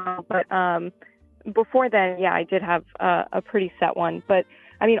for a while, but before then, yeah, I did have a pretty set one. But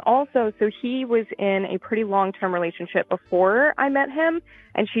I mean, also, so he was in a pretty long-term relationship before I met him,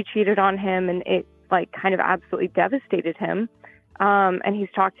 and she cheated on him, and it like kind of absolutely devastated him. And he's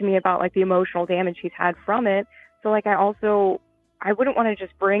talked to me about like the emotional damage he's had from it. So like, I wouldn't want to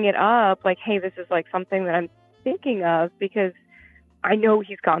just bring it up like, hey, this is like something that I'm thinking of, because I know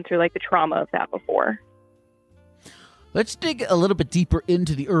he's gone through like the trauma of that before. Let's dig a little bit deeper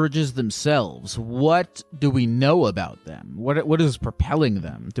into the urges themselves. What do we know about them? What is propelling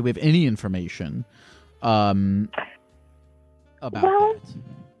them? Do we have any information about that?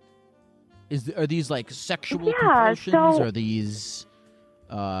 Are these like sexual compulsions? Are these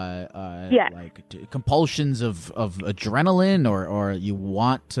like compulsions of adrenaline, or you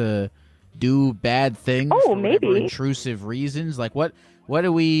want to do bad things for whatever intrusive reasons? Like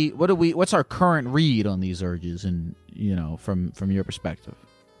what's our current read on these urges, and from your perspective?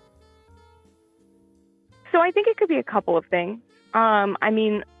 So I think it could be a couple of things. I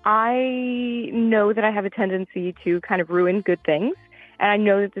mean, I know that I have a tendency to kind of ruin good things, and I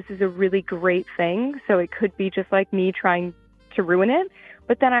know that this is a really great thing, so it could be just like me trying to ruin it.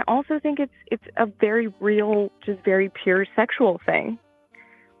 But then I also think it's a very real, just very pure sexual thing.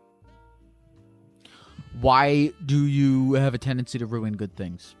 Why do you have a tendency to ruin good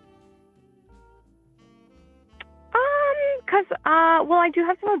things? Because I do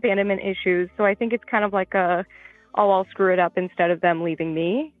have some abandonment issues, so I think it's kind of like I'll screw it up instead of them leaving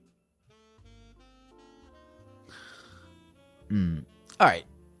me. All right.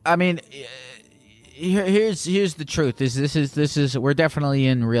 I mean, here's the truth. This is we're definitely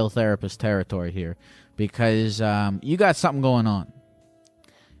in real therapist territory here, because you got something going on.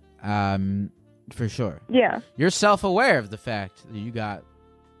 For sure. Yeah. You're self-aware of the fact that you got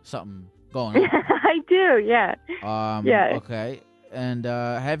something going on. I do, yeah. Yeah. Okay. And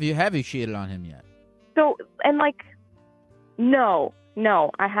have you cheated on him yet? So, and like, no,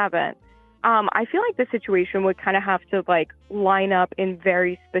 I haven't. I feel like the situation would kind of have to like line up in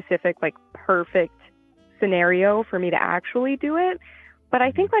very specific, like perfect scenario for me to actually do it. But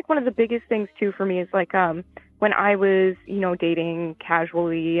I think like one of the biggest things too for me is like when I was, dating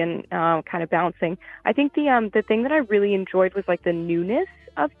casually and kind of bouncing, I think the thing that I really enjoyed was like the newness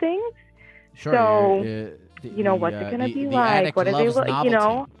of things. Sure. So, what's it going to be like? What are they look,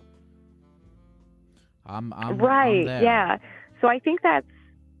 I'm right. there. Yeah. So I think that's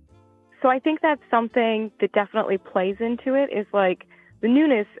something that definitely plays into it, is like the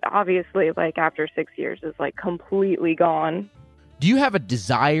newness, obviously, like after 6 years is like completely gone. Do you have a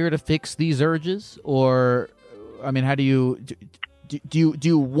desire to fix these urges, or, I mean, how do you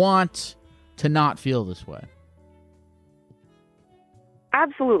want to not feel this way?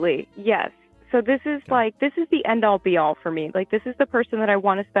 Absolutely, yes. So this is the end all be all for me. Like, this is the person that I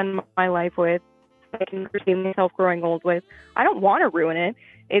want to spend my life with. I can see myself growing old with. I don't want to ruin it.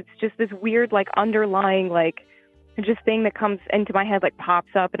 It's just this weird, like, underlying, like, just thing that comes into my head, like,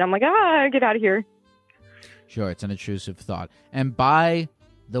 pops up, and I'm like, get out of here. Sure, it's an intrusive thought. And by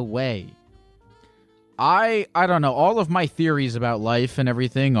the way, I don't know, all of my theories about life and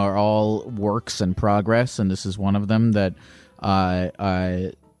everything are all works in progress, and this is one of them that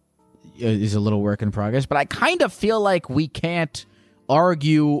is a little work in progress. But I kind of feel like we can't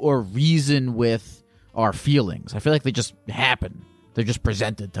argue or reason with our feelings. I feel like they just happen. They're just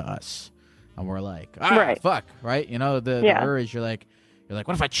presented to us, and we're like, Right. fuck, right? You know, the urge. You're like, what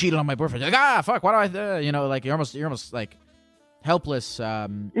if I cheated on my boyfriend? You're like, fuck, why do I? You know, like you're almost like helpless.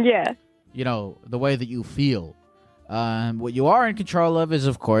 Yeah. You know, the way that you feel. What you are in control of is,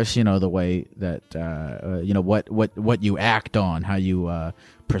 of course, you know, the way that you know what you act on, how you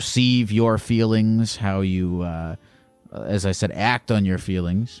perceive your feelings, how you, as I said, act on your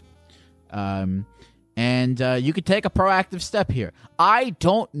feelings. And you could take a proactive step here. I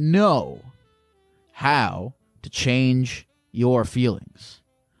don't know how to change your feelings.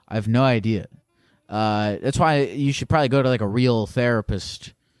 I have no idea. That's why you should probably go to like a real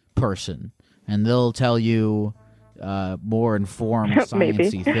therapist person, and they'll tell you more informed,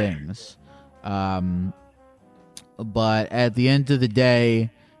 sciencey things. But at the end of the day,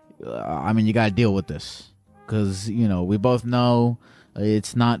 I mean, you got to deal with this because, you know, we both know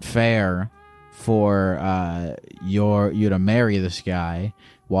it's not fair for you to marry this guy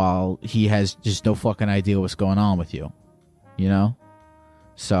while he has just no fucking idea what's going on with you, you know?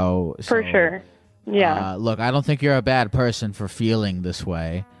 So For sure. Yeah. Look, I don't think you're a bad person for feeling this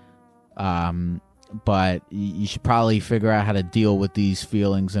way. But you should probably figure out how to deal with these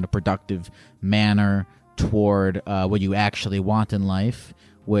feelings in a productive manner toward what you actually want in life,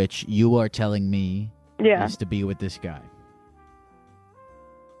 which you are telling me is to be with this guy.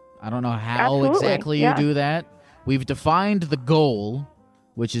 I don't know how exactly you do that. We've defined the goal,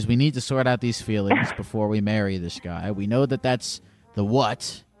 which is we need to sort out these feelings before we marry this guy. We know that that's the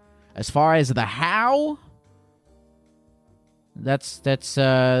what. As far as the how,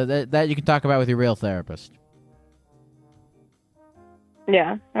 that you can talk about with your real therapist.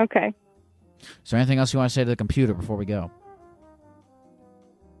 Yeah. Okay. Is there anything else you want to say to the computer before we go?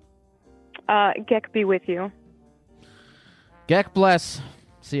 Gek be with you. Gek bless.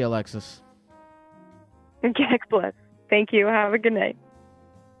 See you, Alexis. Gek bless. Thank you. Have a good night.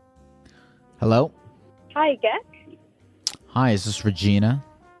 Hello? Hi, Gek. Hi, is this Regina?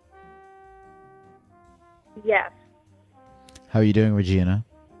 Yes. How are you doing, Regina?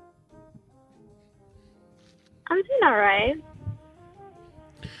 I'm doing all right.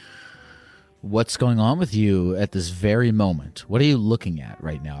 What's going on with you at this very moment? What are you looking at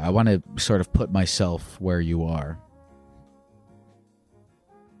right now? I want to sort of put myself where you are.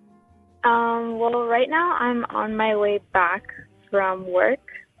 Well, right now I'm on my way back from work,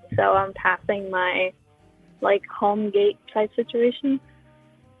 so I'm passing my, home gate type situation.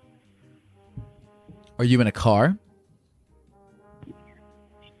 Are you in a car?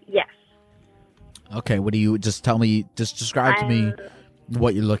 Yes. Okay, what do you, just tell me, just describe to me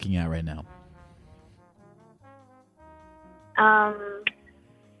what you're looking at right now.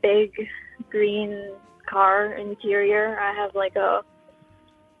 Big green car interior. I have a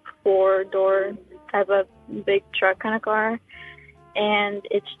 4-door type of big truck kind of car, and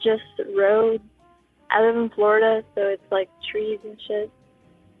it's just road. I live in Florida, so it's trees and shit.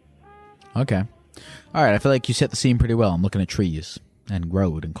 Okay. All right, I feel like you set the scene pretty well. I'm looking at trees and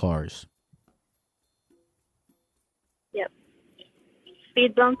road and cars. Yep.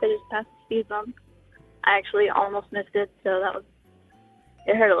 Speed bump. I just passed the speed bump. I actually almost missed it, so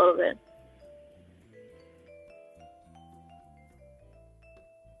it hurt a little bit.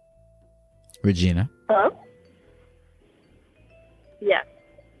 Regina? Hello? Yes.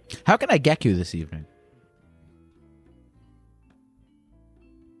 How can I get you this evening?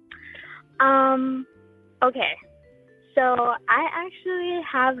 Okay. So I actually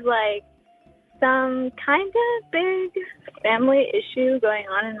have some kind of big family issue going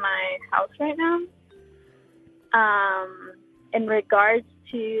on in my house right now. In regards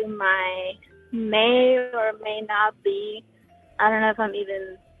to my may or may not be, I don't know if I'm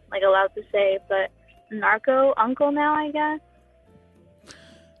even allowed to say, but narco uncle now, I guess.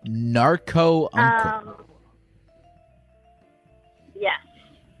 Narco uncle? Yes.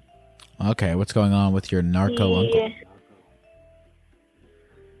 Okay, what's going on with your narco uncle?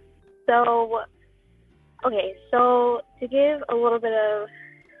 So to give a little bit of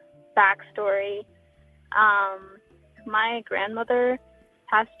backstory, my grandmother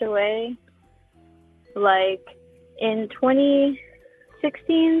passed away in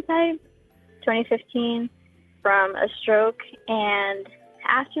 2016 type, 2015 from a stroke, and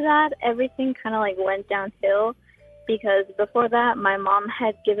after that everything kind of went downhill, because before that my mom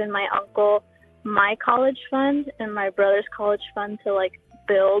had given my uncle my college fund and my brother's college fund to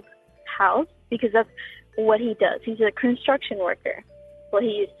build house, because that's what he does. He's a construction worker. Well, he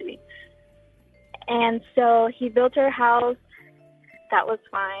used to be. And so he built her house, that was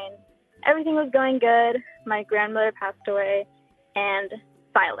fine. Everything was going good. My grandmother passed away, and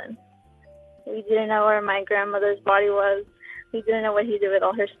silence. We didn't know where my grandmother's body was. We didn't know what he did with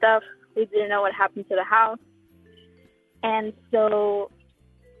all her stuff. We didn't know what happened to the house. And so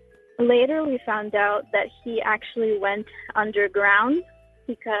later we found out that he actually went underground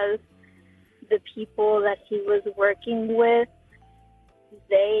because the people that he was working with,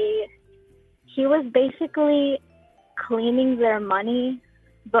 he was basically cleaning their money,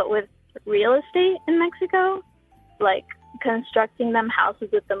 but with real estate in Mexico, like constructing them houses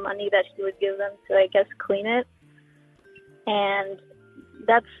with the money that he would give them to, I guess, clean it. And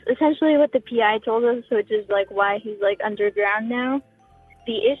that's essentially what the PI told us, which is like why he's like underground now.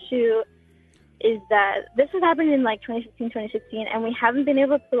 The issue is that this was happening in like 2015, 2016, and we haven't been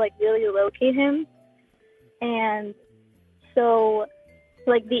able to like really locate him. And so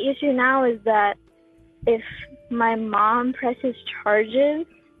like the issue now is that if my mom presses charges,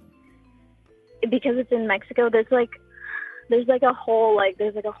 because it's in Mexico, there's a whole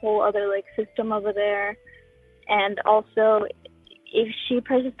other like system over there. And also, if she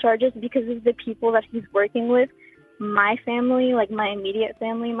presses charges because of the people that he's working with, my family, like my immediate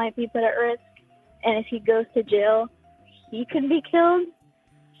family, might be put at risk. And if he goes to jail, he could be killed.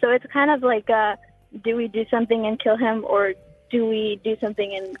 So it's kind of like, do we do something and kill him, or do we do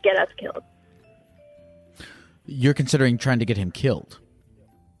something and get us killed? You're considering trying to get him killed?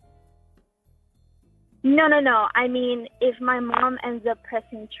 No. I mean, if my mom ends up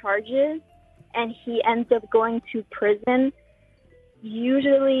pressing charges and he ends up going to prison,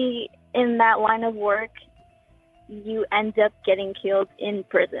 usually in that line of work, you end up getting killed in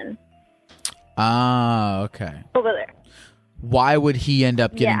prison. Ah, okay. Over there. Why would he end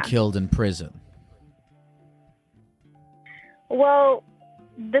up getting killed in prison? Well,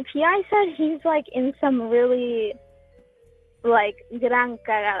 the PI said he's like in some really like gran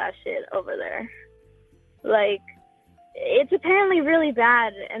cagada shit over there. Like, it's apparently really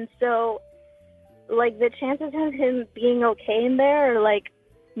bad, and so like the chances of him being okay in there are like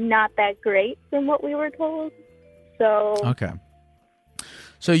not that great from what we were told. So okay.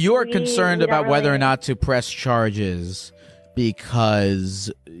 So you're concerned about whether or not to press charges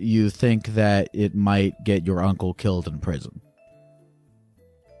because you think that it might get your uncle killed in prison.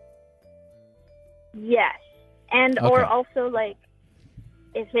 Yes. And or also like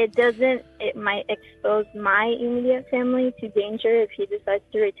if it doesn't, it might expose my immediate family to danger if he decides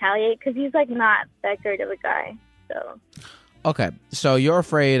to retaliate, because he's like not that great of a guy. So okay, so you're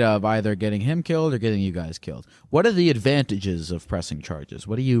afraid of either getting him killed or getting you guys killed. What are the advantages of pressing charges?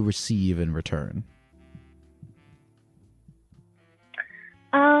 What do you receive in return?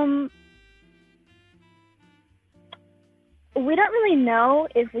 We don't really know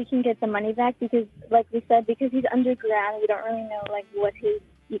if we can get the money back because, like we said, because he's underground, we don't really know like what his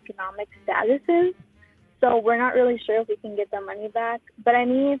economic status is. So we're not really sure if we can get the money back. But I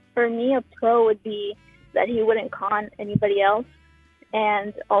mean, for me, a pro would be that he wouldn't con anybody else.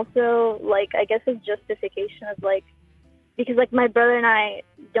 And also, like, I guess his justification of, like, because, like, my brother and I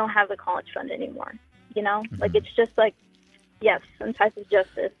don't have the college fund anymore, you know? Mm-hmm. Like, it's just, like, yes, some type of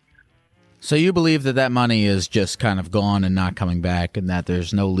justice. So you believe that that money is just kind of gone and not coming back, and that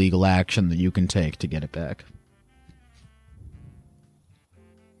there's no legal action that you can take to get it back?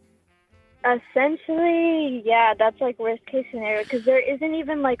 Essentially, yeah, that's, like, worst-case scenario, because there isn't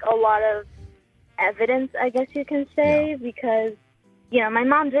even, like, a lot of evidence, I guess you can say, because, you know, my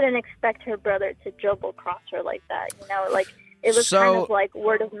mom didn't expect her brother to double cross her like that, you know, like, it was kind of like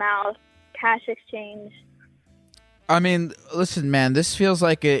word of mouth, cash exchange. I mean, listen, man, this feels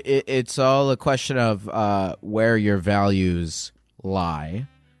like it's all a question of where your values lie,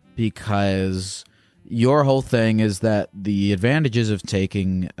 because your whole thing is that the advantages of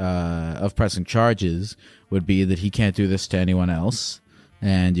pressing charges would be that he can't do this to anyone else,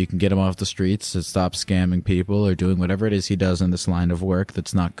 and you can get him off the streets to stop scamming people or doing whatever it is he does in this line of work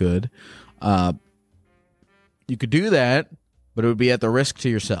that's not good. You could do that, but it would be at the risk to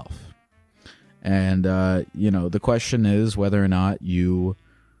yourself. And, you know, the question is whether or not you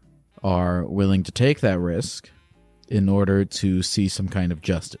are willing to take that risk in order to see some kind of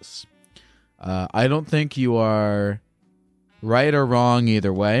justice. I don't think you are right or wrong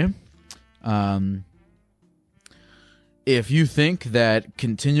either way. If you think that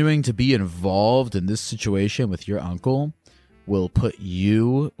continuing to be involved in this situation with your uncle will put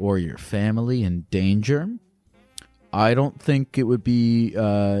you or your family in danger, I don't think it would be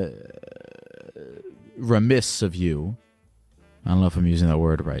remiss of you. I don't know if I'm using that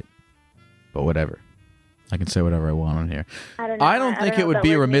word right, but whatever. I can say whatever I want on here. I don't know. I don't think it would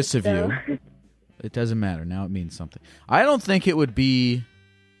be remiss of you. It doesn't matter. Now it means something. I don't think it would be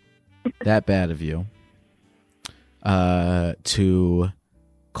that bad of you to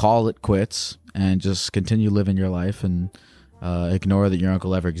call it quits and just continue living your life and ignore that your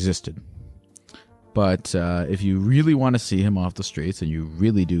uncle ever existed. But if you really want to see him off the streets and you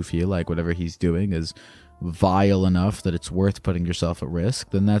really do feel like whatever he's doing is vile enough that it's worth putting yourself at risk,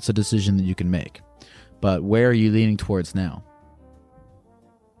 then that's a decision that you can make. But where are you leaning towards now?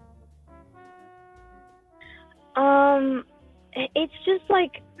 It's just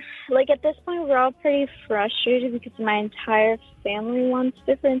like at this point we're all pretty frustrated because my entire family wants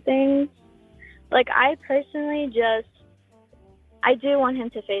different things. Like, I personally I do want him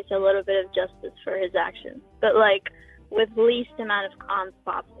to face a little bit of justice for his actions, but like with least amount of cons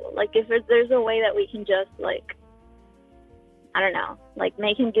possible. Like, if there's a way that we can just like, I don't know, like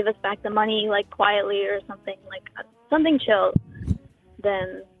make him give us back the money like quietly or something, like something chill,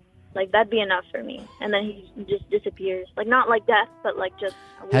 then like that'd be enough for me. And then he just disappears, like not like death, but like just.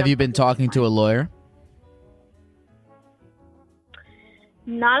 Have you been talking to a lawyer?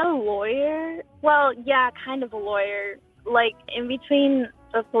 Not a lawyer. Well, yeah, kind of a lawyer. Like in between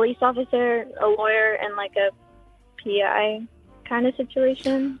a police officer, a lawyer, and like a PI kind of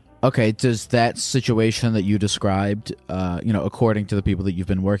situation. Okay, does that situation that you described, according to the people that you've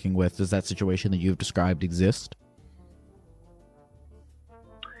been working with, does that situation that you've described exist?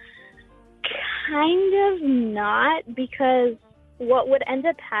 Kind of not, because what would end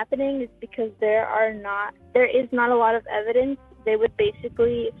up happening is because there is not a lot of evidence. They would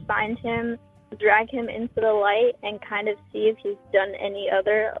basically find him, drag him into the light, and kind of see if he's done any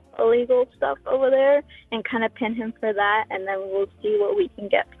other illegal stuff over there, and kind of pin him for that, and then we'll see what we can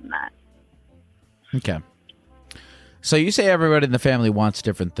get from that. Okay. So you say everybody in the family wants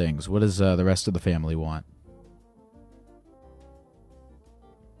different things. What does the rest of the family want?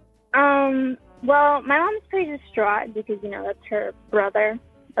 Well, my mom's pretty distraught because, that's her brother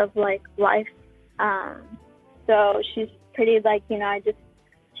of, like, life. So she's pretty, like, she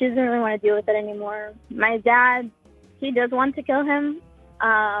doesn't really want to deal with it anymore. My dad, he does want to kill him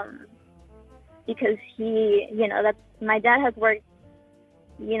because my dad has worked,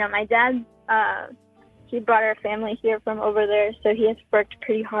 my dad, he brought our family here from over there, so he has worked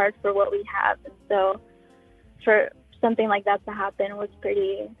pretty hard for what we have. And so for something like that to happen was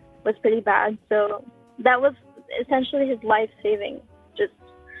pretty bad. So that was essentially his life saving, just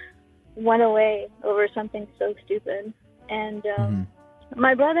went away over something so stupid. And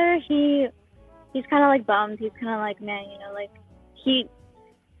my brother, he's kind of like bummed. He's kind of like, man, I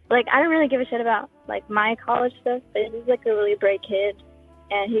don't really give a shit about like my college stuff, but he's like a really bright kid,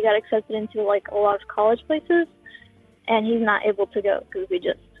 and he got accepted into like a lot of college places, and he's not able to go because we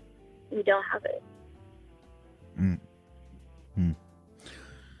don't have it.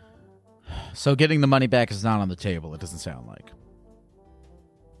 So getting the money back is not on the table, it doesn't sound like.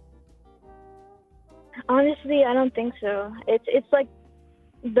 Honestly, I don't think so. It's like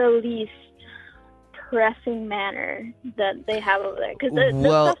the least pressing manner that they have over there. Because the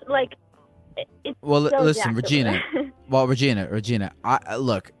stuff, like, it's so listen, Regina. Regina,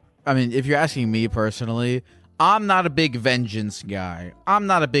 look, I mean, if you're asking me personally, I'm not a big vengeance guy. I'm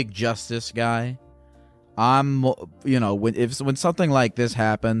not a big justice guy. I'm, when something like this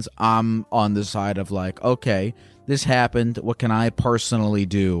happens, I'm on the side of like, okay, this happened. What can I personally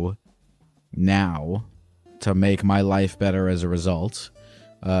do now to make my life better as a result?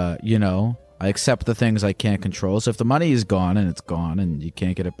 I accept the things I can't control. So if the money is gone and it's gone and you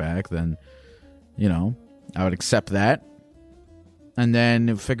can't get it back, then, I would accept that. And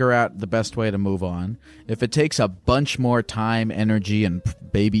then figure out the best way to move on. If it takes a bunch more time, energy, and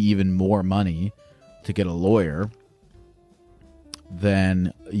maybe even more money to get a lawyer,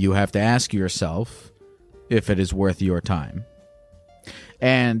 then you have to ask yourself if it is worth your time.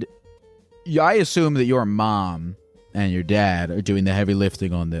 And I assume that your mom and your dad are doing the heavy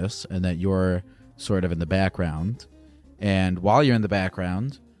lifting on this, and that you're sort of in the background. And while you're in the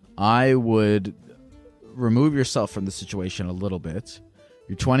background, I would remove yourself from the situation a little bit.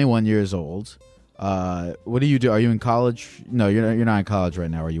 You're 21 years old. What do you do? Are you in college? No, you're not in college right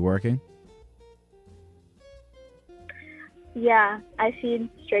now. Are you working? Yeah, I feed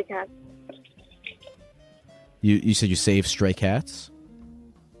stray cats. You said you save stray cats?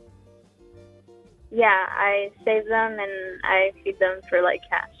 Yeah, I save them and I feed them for like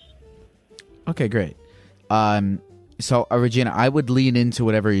cash. Okay, great. So Regina, I would lean into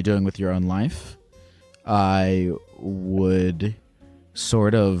whatever you're doing with your own life. I would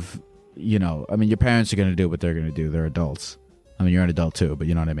sort of, your parents are going to do what they're going to do. They're adults. I mean, you're an adult too, but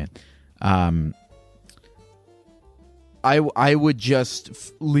you know what I mean. I would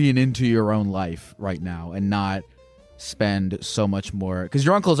just lean into your own life right now and not spend so much more, because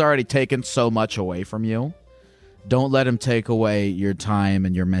your uncle's already taken so much away from you. Don't let him take away your time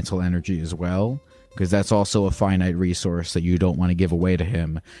and your mental energy as well, because that's also a finite resource that you don't want to give away to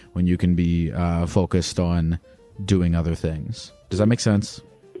him when you can be focused on doing other things. Does that make sense?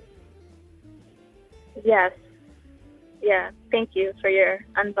 Yes. Yeah. Thank you for your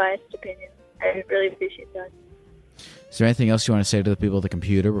unbiased opinion. I really appreciate that. Is there anything else you want to say to the people at the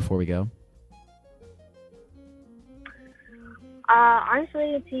computer before we go?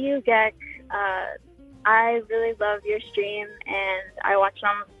 Honestly, to you, Gek, I really love your stream, and I watch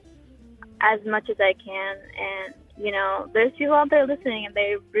them as much as I can. And, you know, there's people out there listening, and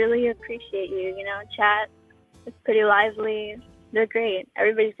they really appreciate you. You know, chat is pretty lively. They're great.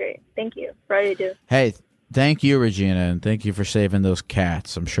 Everybody's great. Thank you for all you do. Hey, thank you, Regina, and thank you for saving those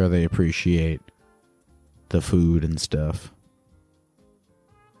cats. I'm sure they appreciate the food and stuff.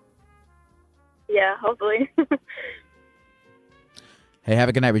 Yeah, hopefully. Hey, have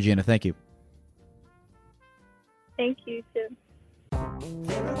a good night, Regina. Thank you. Thank you, too.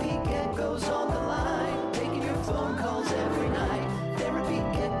 Therapy Get goes on the line, taking your phone calls every night. Therapy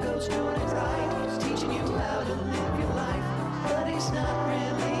Get goes doing it right, teaching you how to live your life, but he's not